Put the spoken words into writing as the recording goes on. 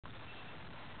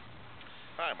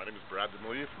Hi, my name is Brad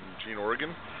D'Amelia from Eugene,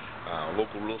 Oregon,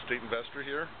 local real estate investor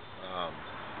here.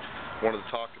 Wanted to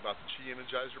talk about the Chi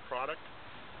Energizer product.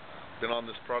 Been on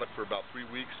this product for about 3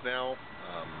 weeks now.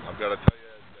 I've got to tell you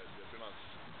that I've been on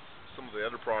some of the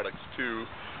other products too.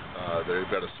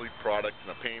 They've got a sleep product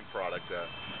and a pain product.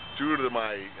 Due to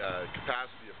my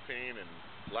capacity of pain and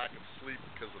lack of sleep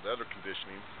because of the other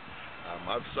conditioning,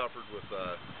 I've suffered with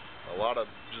a lot of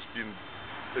just being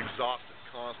exhausted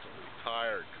constantly,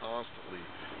 tired constantly,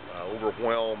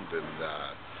 overwhelmed and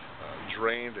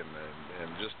drained and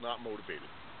just not motivated.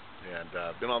 And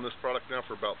I've been on this product now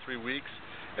for about 3 weeks,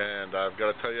 and I've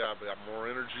got to tell you, I've got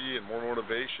more energy and more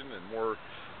motivation and more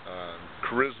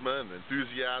charisma and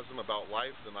enthusiasm about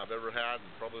life than I've ever had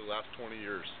in probably the last 20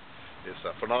 years. It's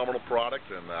a phenomenal product,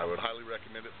 and I would highly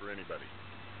recommend it for anybody.